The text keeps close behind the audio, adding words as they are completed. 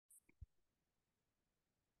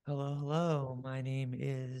Hello, hello. My name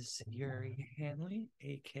is Yuri Hanley,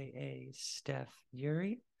 aka Steph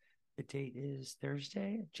Yuri. The date is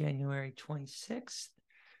Thursday, January 26th,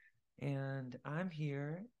 and I'm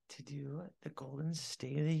here to do the Golden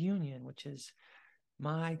State of the Union, which is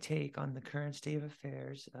my take on the current state of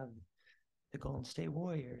affairs of the Golden State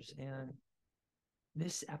Warriors. And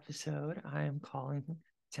this episode I am calling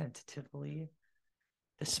tentatively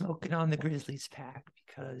the Smoking on the Grizzlies pack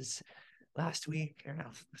because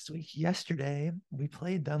yesterday, we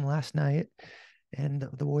played them last night, and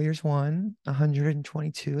the Warriors won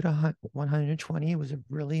 122 to 120. It was a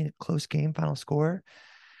really close game, final score,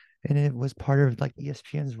 and it was part of like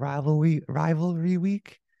ESPN's rivalry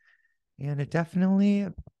week, and it definitely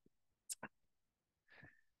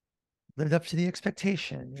lived up to the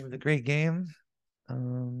expectation. It was a great game.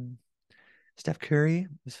 Um, Steph Curry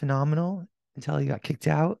was phenomenal until he got kicked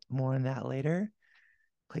out. More on that later.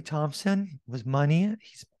 Klay Thompson was money.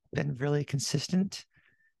 He's been really consistent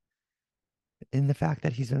in the fact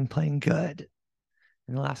that he's been playing good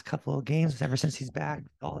in the last couple of games ever since he's back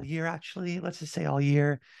all year. Actually, let's just say all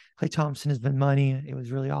year. Klay Thompson has been money. It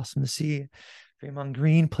was really awesome to see. Draymond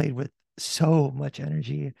Green played with so much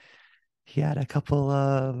energy. He had a couple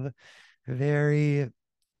of very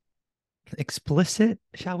explicit,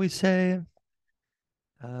 shall we say,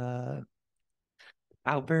 uh,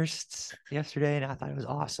 outbursts yesterday, and I thought it was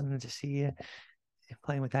awesome to see him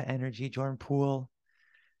playing with that energy. Jordan Poole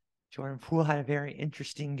had a very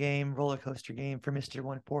interesting game, roller coaster game for Mr.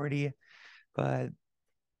 140, but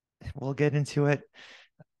we'll get into it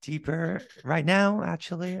deeper right now.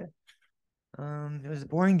 Actually, it was a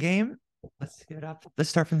boring game. Let's get up. Let's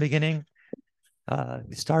start from the beginning. The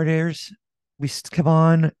starters,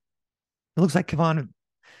 Kevon. It looks like Kevon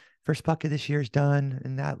first bucket this year is done,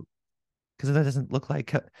 and that because that doesn't look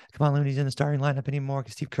like Kevon Looney's in the starting lineup anymore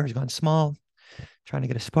because Steve Kerr's gone small, trying to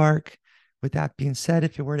get a spark. With that being said,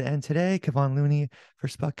 if it were to end today, Kevon Looney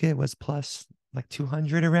first bucket was plus like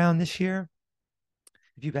 200 around this year.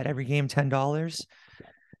 If you bet every game $10,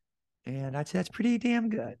 and I'd say that's pretty damn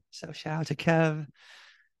good. So shout out to Kev,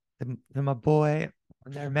 my boy. I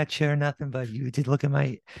never met you or nothing, but you did look at my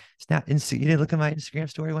you did look at my Instagram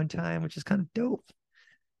story one time, which is kind of dope.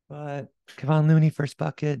 But Kevon Looney first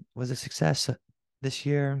bucket was a success this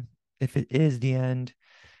year. If it is the end,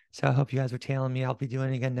 so I hope you guys were tailing me. I'll be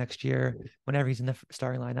doing it again next year. Whenever he's in the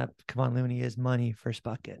starting lineup, Kevon Looney is money first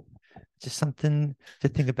bucket. Just something to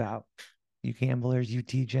think about. You gamblers, you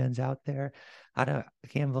DGens out there. I don't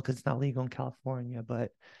gamble because it's not legal in California,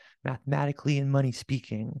 but mathematically and money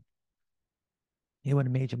speaking, it would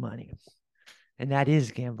have made you money. And that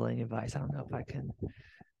is gambling advice. I don't know if I can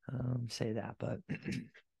say that, but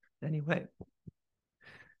anyway.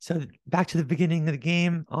 So back to the beginning of the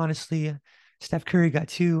game. Honestly, Steph Curry got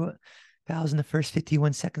 2 fouls in the first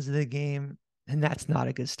 51 seconds of the game, and that's not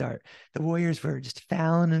a good start. The Warriors were just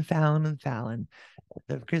fouling and fouling and fouling.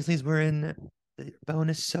 The Grizzlies were in the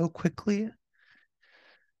bonus so quickly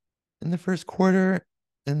in the first quarter,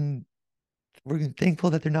 and we're thankful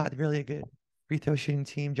that they're not really a good free throw shooting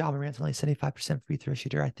team. Ja Morant's only 75% free throw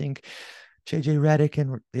shooter. I think JJ Redick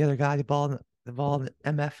and the other guy, the ball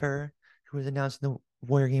MFer, who was announced in the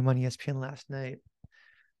Warrior game on ESPN last night,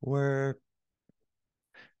 were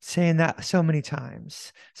saying that so many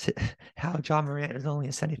times. How Ja Morant is only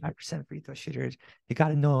a 75% free throw shooter. It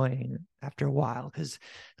got annoying after a while because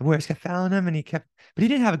the Warriors kept fouling him, and but he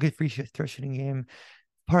didn't have a good free throw shooting game,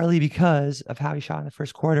 partly because of how he shot in the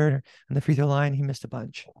first quarter on the free throw line. He missed a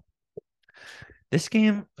bunch. This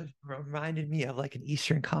game reminded me of like an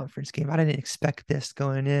Eastern Conference game. I didn't expect this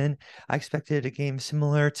going in. I expected a game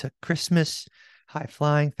similar to Christmas, high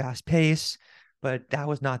flying, fast pace, but that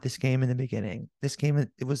was not this game in the beginning. This game,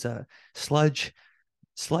 it was a sludge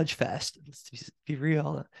fest. Let's be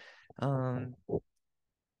real. Um,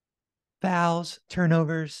 Fouls,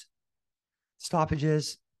 turnovers,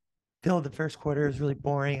 stoppages. Filled the first quarter. It was really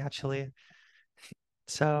boring, actually.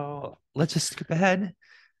 So let's just skip ahead.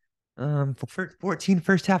 For 14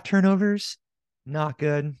 first half turnovers, not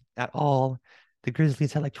good at all. The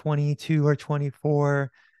Grizzlies had like 22 or 24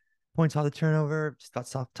 points off the turnover. Just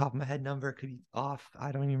that's off the top of my head number. Could be off.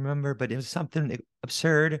 I don't even remember, but it was something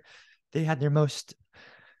absurd. They had their most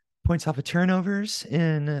points off of turnovers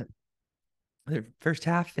in the first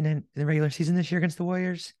half and in the regular season this year against the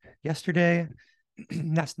Warriors yesterday.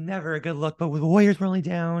 That's never a good look. But with the Warriors were only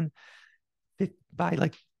down by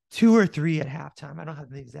like 2 or 3 at halftime. I don't have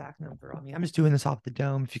the exact number on me. I'm just doing this off the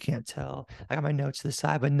dome if you can't tell. I got my notes to the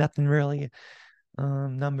side, but nothing really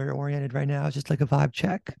number oriented right now. It's just like a vibe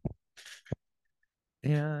check.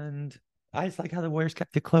 And I just like how the Warriors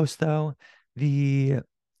kept it close though. The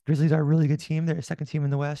Grizzlies are a really good team. They're a second team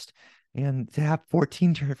in the West. And to have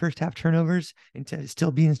 14 first half turnovers and to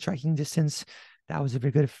still be in striking distance, that was a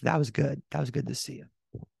very good. That was good. That was good to see.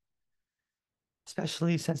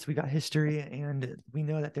 Especially since we got history and we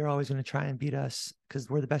know that they're always going to try and beat us because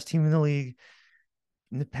we're the best team in the league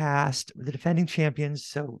in the past. We're the defending champions.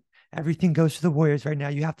 So everything goes to the Warriors right now.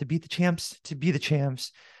 You have to beat the champs to be the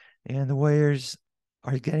champs. And the Warriors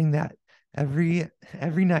are getting that every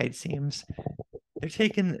night, it seems. They're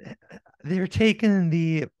taking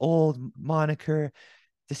the old moniker,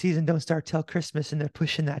 the season don't start till Christmas, and they're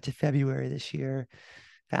pushing that to February this year,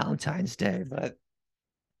 Valentine's Day. But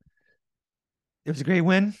it was a great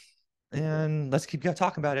win, and let's keep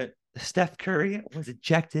talking about it. Steph Curry was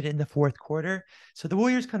ejected in the fourth quarter, so the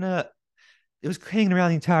Warriors kind of it was hanging around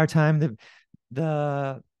the entire time.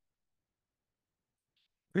 The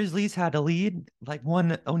Grizzlies had a lead like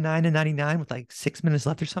 109 to 99 with like 6 minutes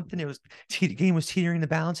left or something. The game was teetering the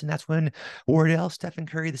balance, and that's when Wardell, Stephen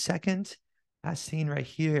Curry the second, as seen right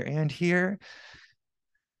here and here,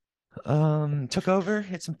 took over,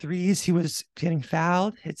 hit some threes. He was getting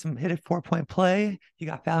fouled, hit a 4-point play. He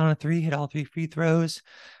got fouled on a three, hit all 3 free throws.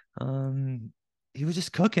 He was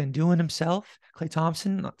just cooking, doing himself. Klay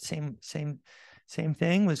Thompson, same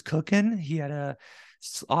thing, was cooking. He had a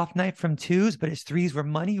off night from twos, but his threes were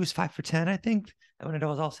money. He was 5 for 10, I think. And when it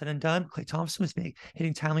was all said and done, Klay Thompson was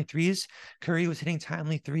hitting timely threes. Curry was hitting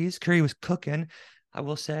timely threes. Curry was cooking. I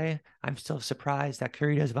will say, I'm still surprised that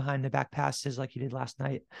Curry does behind the back passes like he did last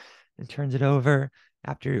night and turns it over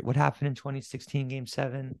after what happened in 2016 Game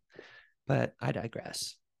 7. But I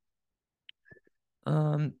digress.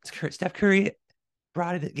 Steph Curry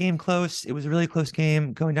brought the game close. It was a really close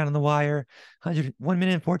game going down on the wire. 1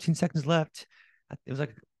 minute and 14 seconds left. It was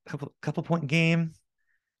like a couple point game,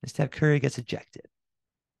 and Steph Curry gets ejected.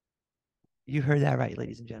 You heard that right,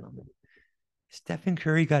 ladies and gentlemen. Stephen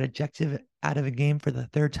Curry got ejected out of a game for the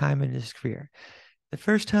third time in his career. The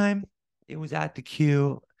first time, it was at the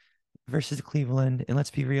Q versus Cleveland, and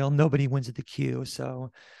let's be real, nobody wins at the Q.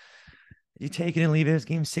 So you take it and leave it. It was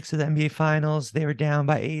Game 6 of the NBA Finals. They were down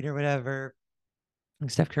by 8 or whatever.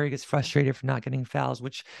 And Steph Curry gets frustrated for not getting fouls,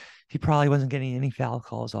 which he probably wasn't getting any foul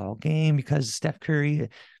calls all game because Steph Curry,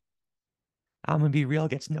 I'm going to be real,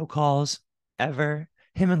 gets no calls ever.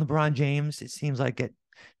 Him and LeBron James, it seems like, get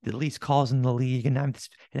the least calls in the league, and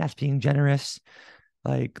that's being generous.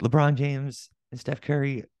 Like LeBron James and Steph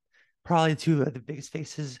Curry, probably two of the biggest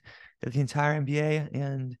faces of the entire NBA,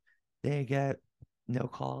 and they get no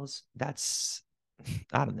calls. That's,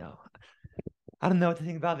 I don't know. I don't know what to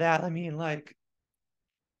think about that. I mean, like,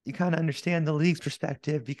 you kind of understand the league's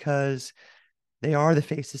perspective because they are the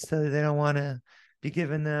faces, so they don't want to be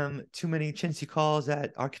giving them too many chintzy calls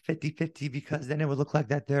that are 50-50 because then it would look like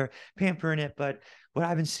that they're pampering it. But what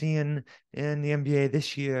I've been seeing in the NBA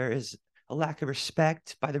this year is a lack of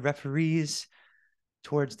respect by the referees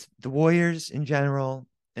towards the Warriors in general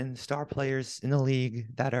and star players in the league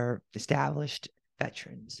that are established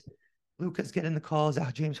veterans. Luka's getting the calls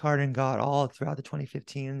out James Harden got all throughout the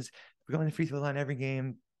 2015s. We're going to the free throw line every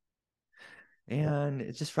game. And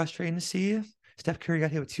it's just frustrating to see. Steph Curry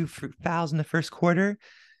got hit with 2 fouls in the first quarter.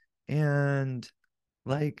 And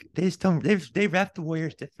like they ref the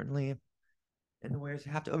Warriors differently. And the Warriors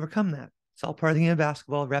have to overcome that. It's all part of the game of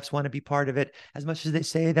basketball. Refs want to be part of it. As much as they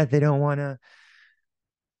say that they don't want to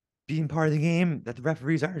being part of the game, that the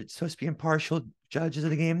referees are supposed to be impartial judges of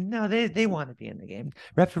the game. No, they want to be in the game.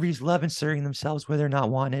 Referees love inserting themselves where they're not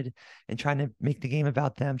wanted and trying to make the game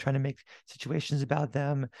about them, trying to make situations about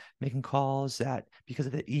them, making calls that because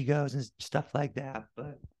of the egos and stuff like that.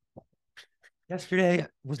 But yesterday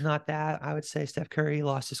was not that. I would say Steph Curry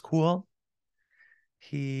lost his cool.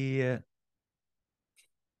 He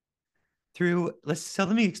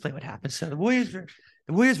let me explain what happened. So the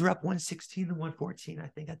Warriors were up 116 to 114, I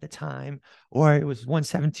think, at the time, or it was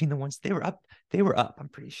 117 to 1. They were up, I'm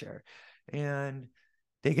pretty sure. And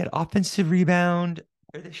they get offensive rebound,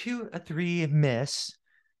 or they shoot a 3 and miss.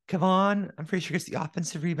 Kevon, I'm pretty sure, gets the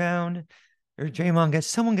offensive rebound, or someone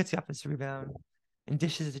gets the offensive rebound and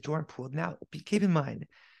dishes it to Jordan Poole. Now, keep in mind,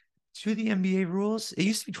 to the NBA rules, it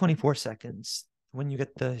used to be 24 seconds when you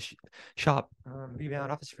get the shot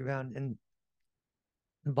rebound, offensive rebound, and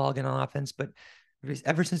the ball again on offense. But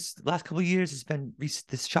ever since the last couple of years, it's been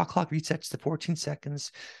this shot clock resets to 14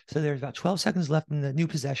 seconds. So there's about 12 seconds left in the new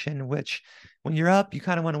possession, which when you're up, you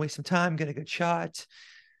kind of want to waste some time, get a good shot.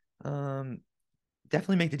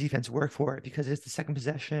 Definitely make the defense work for it because it's the second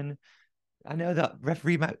possession. I know the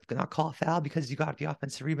referee might not call a foul because you got the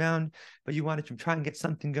offensive rebound, but you wanted to try and get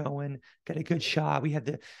something going, get a good shot. We had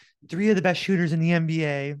the 3 of the best shooters in the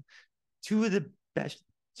NBA, 2 of the best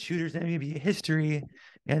shooters in NBA history,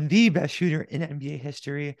 and the best shooter in NBA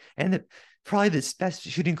history, and probably the best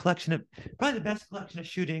shooting collection of probably the best collection of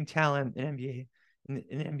shooting talent in NBA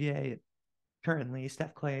in the NBA currently.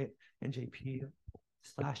 Steph, Clay, and JP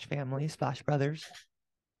Splash family, Splash brothers.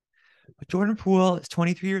 But Jordan Poole is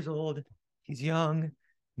 23 years old. He's young, and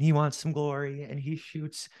he wants some glory, and he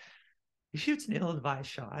shoots an ill-advised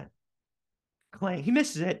shot. Clay, he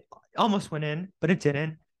misses it, almost went in, but it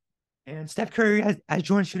didn't. And Steph Curry, as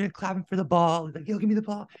Jordan shooting, clapping for the ball, like, yo, give me the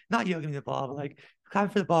ball. Not yo, give me the ball, but like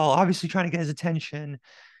clapping for the ball, obviously trying to get his attention.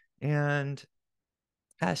 And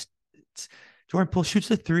as Jordan Poole shoots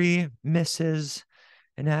the three, misses.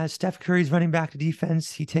 And as Steph Curry's running back to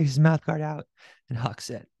defense, he takes his mouth guard out and hucks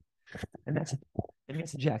it. And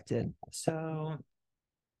gets ejected. So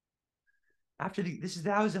after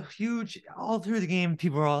that was a huge, all through the game,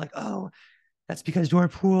 people were all like, oh, that's because Jordan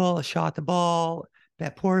Poole shot the ball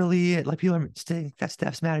that poorly. Like, people are saying that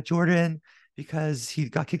Steph's mad at Jordan because he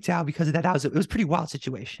got kicked out because of that. It was a pretty wild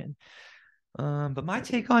situation. But my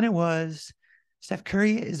take on it was Steph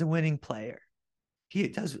Curry is a winning player. He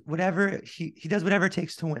does whatever he does whatever it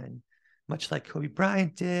takes to win, much like Kobe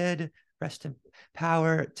Bryant did. Rest in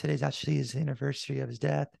power. Today's actually his anniversary of his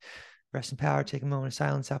death. Rest in power. Take a moment of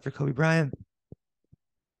silence after Kobe Bryant.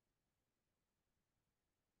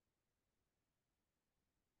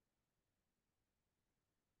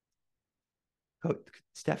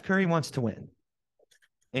 Steph Curry wants to win.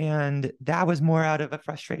 And that was more out of a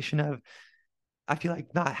frustration of, I feel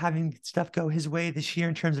like, not having stuff go his way this year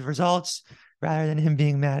in terms of results, rather than him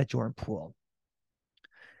being mad at Jordan Poole.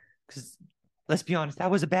 Because let's be honest,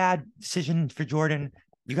 that was a bad decision for Jordan.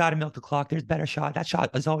 You got to milk the clock. There's a better shot. That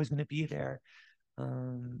shot is always going to be there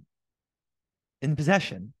in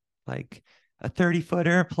possession. Like a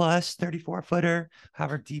 30-footer plus 34-footer,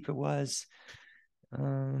 however deep it was.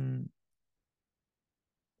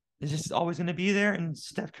 It's just always going to be there. And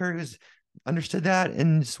Steph Curry has understood that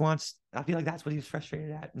and just wants, I feel like that's what he was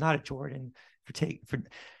frustrated at, not at Jordan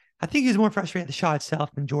I think he was more frustrated at the shot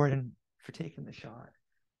itself than Jordan for taking the shot.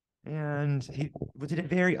 And he did a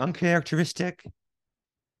very uncharacteristic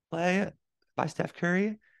play by Steph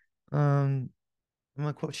Curry. I'm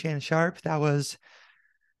going to quote Shannon Sharp. That was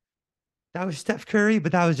Steph Curry,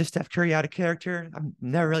 but that was just Steph Curry out of character. I've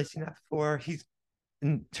never really seen that before.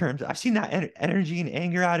 I've seen that energy and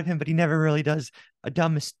anger out of him, but he never really does a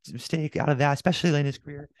dumb mistake out of that, especially late in his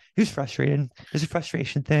career. He was frustrated. It was a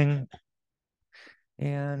frustration thing.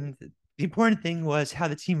 And the important thing was how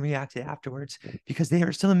the team reacted afterwards, because they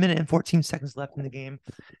were still a minute and 14 seconds left in the game,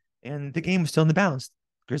 and the game was still in the balance.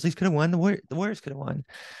 Grizzlies could have won. The Warriors could have won.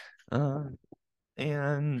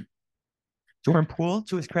 And Jordan Poole,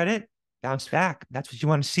 to his credit, bounced back. That's what you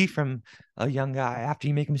want to see from a young guy. After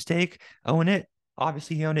you make a mistake, own it.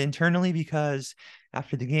 Obviously, he owned it internally, because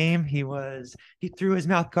after the game, he threw his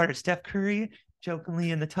mouth guard at Steph Curry jokingly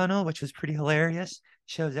in the tunnel, which was pretty hilarious.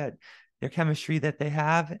 Shows that their chemistry that they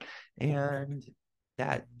have, and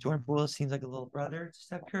that Jordan Poole seems like a little brother to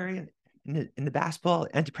Steph Curry in the basketball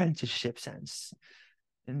and apprenticeship sense.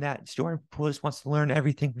 And that Jordan Poole just wants to learn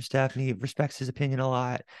everything from Steph, and he respects his opinion a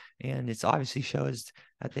lot. And it's obviously shows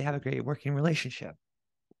that they have a great working relationship,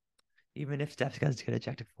 even if Steph does get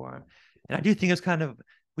ejected for him. And I do think it was kind of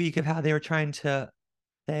weak of how they were trying to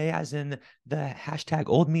say, as in the hashtag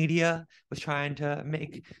old media was trying to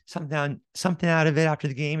make something out of it after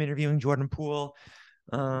the game, interviewing Jordan Poole,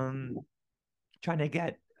 trying to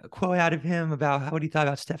get a quote out of him about what he thought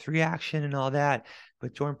about Steph's reaction and all that.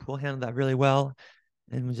 But Jordan Poole handled that really well,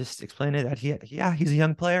 and was just explaining that he's a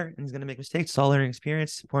young player and he's going to make mistakes. It's all learning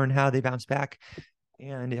experience, important how they bounce back.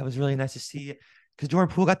 And it was really nice to see, because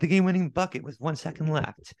Jordan Poole got the game-winning bucket with 1 second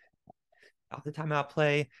left. Off the timeout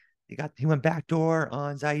play, he went backdoor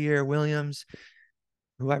on Zaire Williams,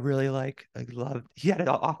 who I really like. I love. He had an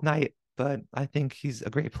off night, but I think he's a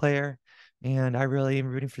great player, and I really am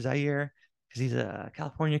rooting for Zaire because he's a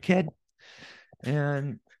California kid.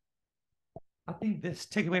 And I think this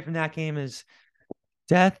takeaway from that game is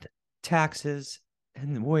death, taxes,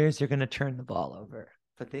 and the Warriors are going to turn the ball over.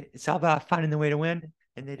 But it's all about finding the way to win,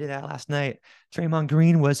 and they did that last night. Draymond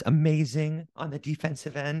Green was amazing on the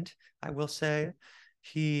defensive end, I will say.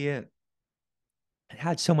 He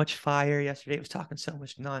had so much fire yesterday. He was talking so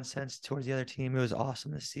much nonsense towards the other team. It was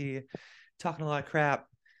awesome to see. Talking a lot of crap,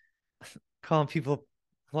 calling people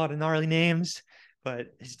a lot of gnarly names, but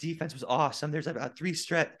his defense was awesome. There's about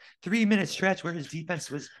 3-minute stretch where his defense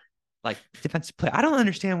was like defensive player. I don't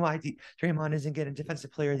understand why Draymond isn't getting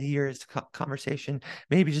defensive player of the year as conversation.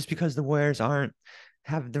 Maybe just because the Warriors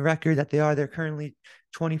have the record that they are. They're currently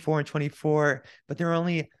 24-24, but they're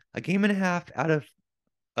only a game and a half out of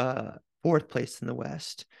fourth place in the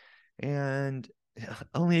West. And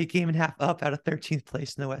only a game and a half up out of 13th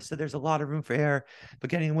place in the West. So there's a lot of room for error. But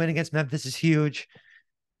getting a win against Memphis is huge.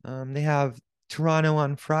 They have Toronto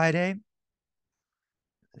on Friday.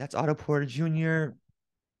 That's Otto Porter Jr.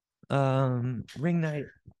 Ring night.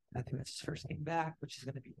 I think that's his first game back, which is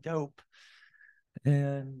going to be dope.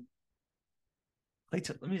 And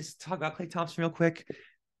let me just talk about Klay Thompson real quick.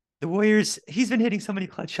 The Warriors, he's been hitting so many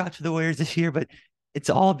clutch shots for the Warriors this year, but it's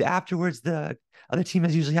all afterwards. The other team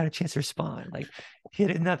has usually had a chance to respond. Like he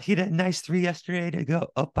had a nice three yesterday to go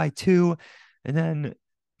up by 2, and then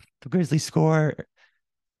the Grizzlies score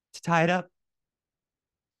to tie it up.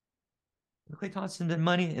 Klay Thompson been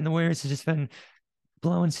money, and the Warriors has just been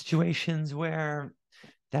blowing situations where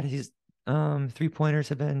that his 3-pointers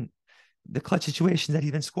have been the clutch situations that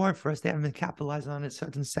he's been scoring for us. They haven't been capitalizing on it, so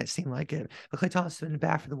it doesn't seem like it. But Klay Thompson's been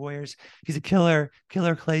back for the Warriors. He's a killer.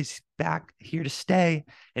 Klay's back here to stay,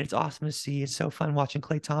 and it's awesome to see. It's so fun watching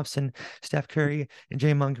Klay Thompson, Steph Curry, and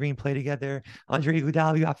Draymond Green play together. Andre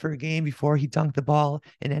Iguodala got for a game before he dunked the ball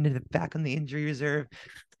and ended up back on the injury reserve.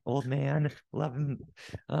 Old man, love him.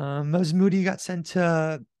 Moses Moody got sent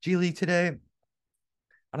to G League today.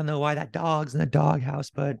 I don't know why that dog's in the doghouse,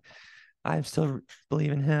 but I'm still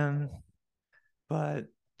believing him. But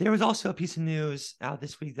there was also a piece of news out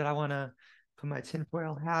this week that I want to put my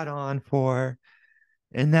tinfoil hat on for,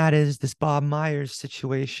 and that is this Bob Myers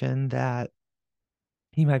situation that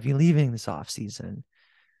he might be leaving this offseason.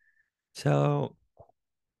 So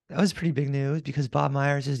that was pretty big news because Bob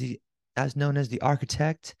Myers is as known as the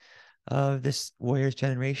architect of this Warriors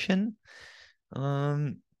generation.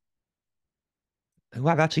 Who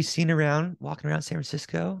I've actually seen walking around San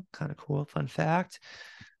Francisco. Kind of cool, fun fact.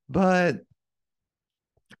 But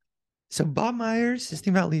so Bob Myers is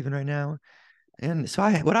thinking about leaving right now. And so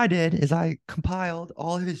what I did is I compiled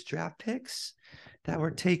all of his draft picks that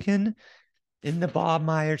were taken in the Bob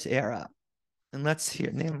Myers era. And let's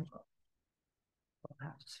name.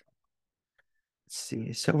 Let's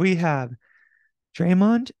see. So we have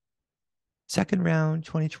Draymond, 2nd round,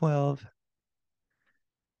 2012.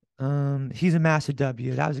 He's a massive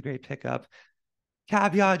W. That was a great pickup.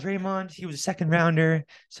 Caveat, Draymond, he was a 2nd rounder,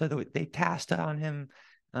 so they passed on him.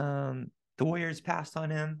 The Warriors passed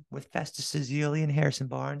on him with Festus Ezeli and Harrison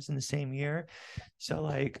Barnes in the same year. So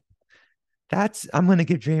I'm gonna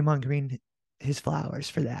give Draymond Green his flowers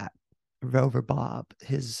for that over Bob.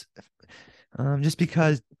 Just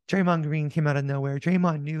because Draymond Green came out of nowhere.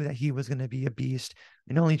 Draymond knew that he was gonna be a beast,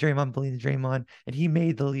 and only Draymond believed in Draymond, and he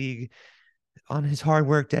made the league on his hard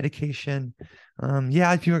work, dedication.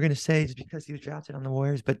 People are going to say it's because he was drafted on the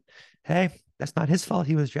Warriors, but hey, that's not his fault.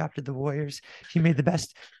 He was drafted the Warriors. He made the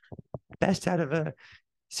best out of a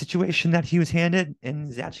situation that he was handed, and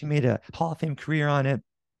he's actually made a Hall of Fame career on it.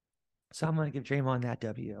 So I'm going to give Draymond that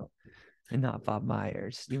W and not Bob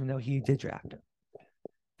Myers, even though he did draft him.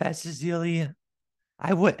 Festus Ezeli,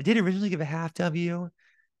 I did originally give a half W,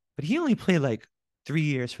 but he only played like 3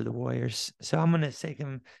 years for the Warriors. So I'm going to take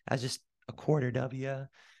him as just a quarter W.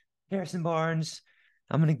 Harrison Barnes,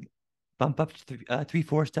 I'm going to bump up to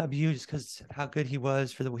 3/4 W just because how good he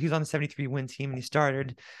was he was on the 73 win team and he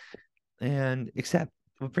started. And except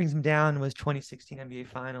what brings him down was 2016 NBA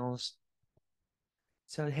Finals.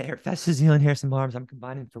 So Festus Ezeli and Harrison Barnes, I'm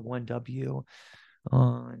combining for 1 W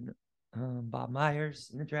on Bob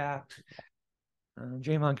Myers in the draft.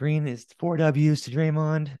 Draymond Green is 4 W's to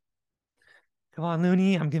Draymond. Kevon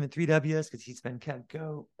Looney, I'm giving 3 W's because he's been kept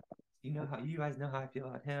GOAT. You guys know how I feel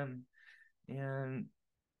about him.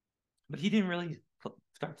 But he didn't really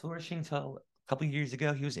start flourishing until a couple of years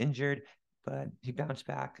ago. He was injured, but he bounced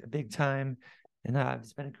back big time. And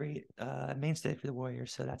it's been a great mainstay for the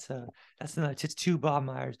Warriors. So that's another. It's 2 Bob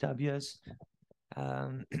Myers W's.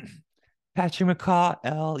 Patrick McCaw,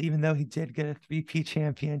 L, even though he did get a 3P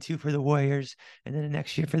champion, 2 for the Warriors, and then the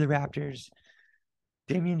next year for the Raptors.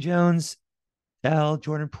 Damian Jones, L.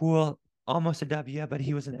 Jordan Poole, almost a W, but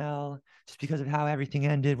he was an L just because of how everything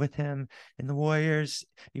ended with him in the Warriors.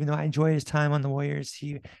 Even though I enjoyed his time on the Warriors,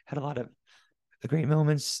 he had a lot of great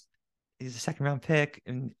moments. He's a 2nd round pick,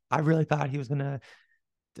 and I really thought he was going to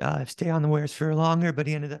stay on the Warriors for longer, but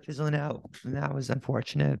he ended up fizzling out, and that was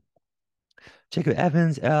unfortunate. Jacob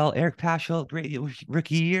Evans, L. Eric Paschall, great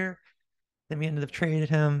rookie year. Then we ended up trading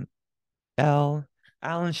him, L.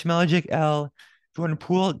 Alan Schmelgic, L. Jordan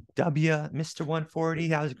Poole, W. Mr. 140.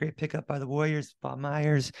 That was a great pickup by the Warriors. Bob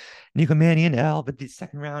Myers, Nico Mannion, L. But the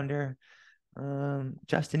 2nd rounder,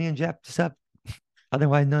 Justinian Jessup,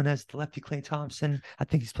 otherwise known as the lefty Klay Thompson. I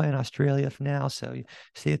think he's playing Australia for now, so you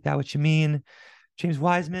see that what you mean. James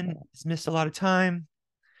Wiseman has missed a lot of time.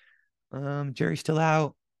 Jerry's still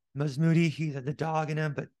out. Moses Moody, he's had the dog in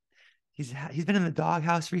him, but he's been in the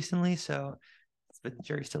doghouse recently, so but the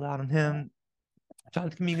jury's still out on him.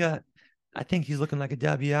 Jonathan Kaminga, I think he's looking like a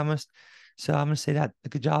W. So I'm gonna say that a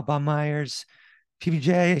good job on Myers.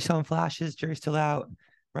 PBJ showing flashes, jury's still out.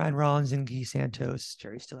 Ryan Rollins and Guy Santos,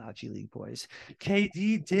 jury's still out. G League boys.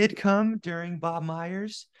 KD did come during Bob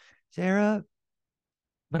Myers' era,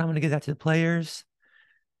 but I'm gonna give that to the players.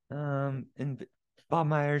 And Bob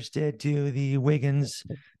Myers did do the Wiggins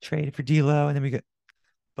trade for D'Lo, and then we got.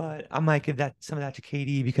 But I might give that some of that to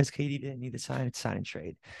KD because KD didn't need to sign and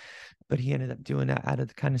trade, but he ended up doing that out of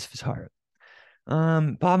the kindness of his heart.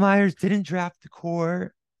 Bob Myers didn't draft the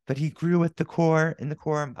core, but he grew with the core. In the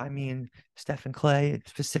core, I mean Stephen Clay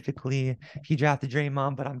specifically. He drafted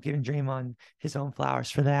Draymond, but I'm giving Draymond his own flowers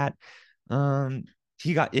for that.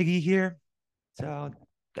 He got Iggy here, so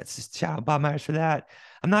let's just shout out Bob Myers for that.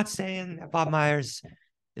 I'm not saying that Bob Myers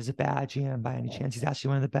is a bad GM by any chance. He's actually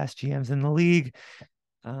one of the best GMs in the league.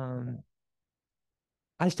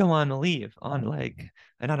 I just don't want him to leave and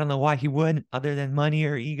I don't know why he would, other than money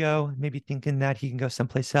or ego, maybe thinking that he can go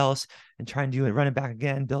someplace else and try and do it, run it back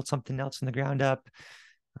again, build something else from the ground up,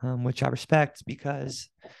 which I respect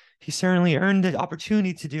because he certainly earned the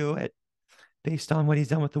opportunity to do it based on what he's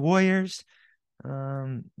done with the Warriors,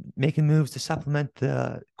 making moves to supplement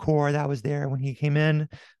the core that was there when he came in.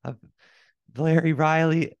 Larry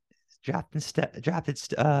Riley drafted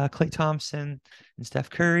Klay Thompson and Steph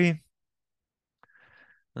Curry.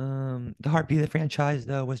 The heartbeat of the franchise,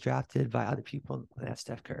 though, was drafted by other people. That's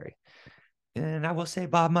Steph Curry. And I will say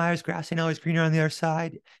Bob Myers, grass ain't always greener on the other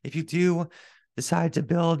side. If you do decide to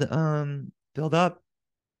build up,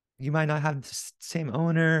 you might not have the same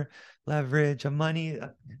owner, leverage of money,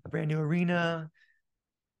 a brand new arena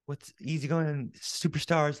with easygoing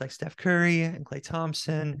superstars like Steph Curry and Klay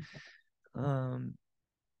Thompson.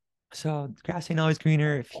 So grass ain't always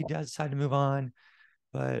greener if he does decide to move on,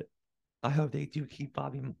 but I hope they do keep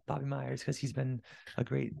Bobby Myers because he's been a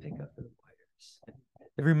great pickup for the Warriors.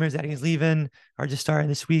 The rumors that he's leaving are just starting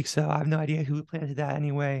this week, so I have no idea who planted that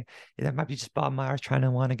anyway. That might be just Bob Myers trying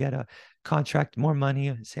to want to get a contract, more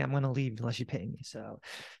money, say I'm going to leave unless you pay me. So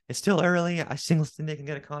it's still early. I think they can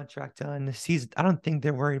get a contract done this season. I don't think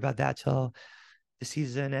they're worried about that till the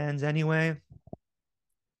season ends anyway.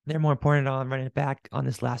 They're more important on running it back on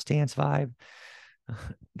this last dance vibe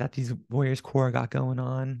that these Warriors core got going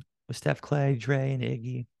on with Steph, Clay, Dre, and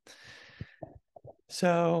Iggy.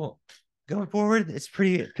 So going forward, it's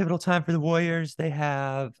pretty pivotal time for the Warriors. They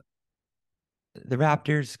have the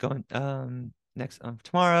Raptors going next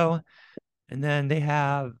tomorrow, and then they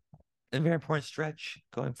have a very important stretch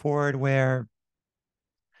going forward where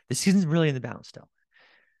the season's really in the balance still.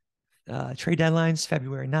 Trade deadline's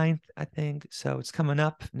February 9th, I think. So it's coming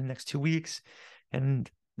up in the next 2 weeks. And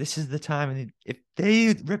this is the time. And if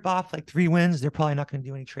they rip off like 3 wins, they're probably not going to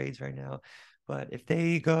do any trades right now. But if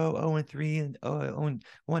they go 0-3 and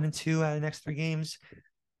 1-2 out of the next 3 games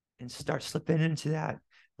and start slipping into that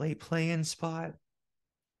late play-in spot,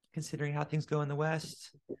 considering how things go in the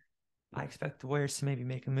West, I expect the Warriors to maybe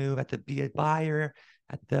make a move be a buyer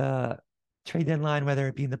at the trade deadline, whether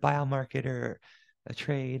it be in the buyout market or a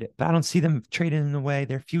trade. But I don't see them trading away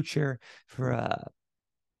their future for a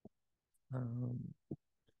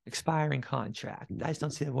expiring contract. I just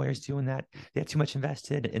don't see the Warriors doing that. They have too much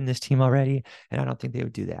invested in this team already, and I don't think they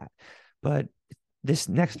would do that. But this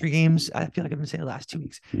next 3 games, I feel like I've been saying the last 2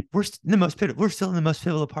 weeks, we're still in the most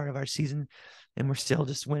pivotal part of our season, and we're still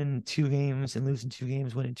just winning 2 games and losing 2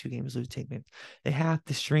 games, winning 2 games, losing 2 games. They have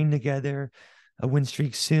to string together a win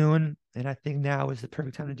streak soon, and I think now is the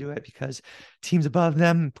perfect time to do it because teams above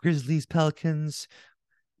them, Grizzlies, Pelicans,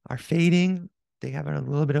 are fading. They have a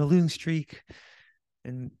little bit of a losing streak,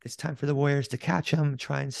 and it's time for the Warriors to catch them,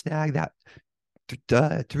 try and snag that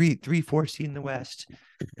 3-4 seed in the West.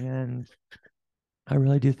 And I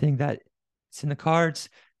really do think that it's in the cards.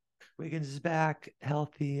 Wiggins is back,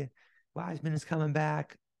 healthy. Wiseman is coming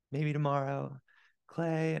back, maybe tomorrow.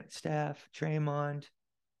 Clay, Steph, Draymond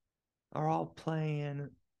are all playing.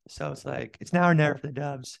 So it's like, it's now or never for the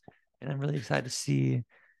Dubs. And I'm really excited to see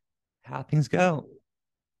how things go.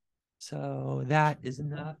 So that is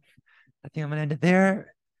enough. I think I'm going to end it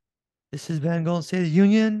there. This has been Golden State of the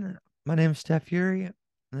Union. My name is Steph Fury,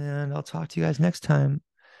 and I'll talk to you guys next time.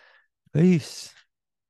 Peace.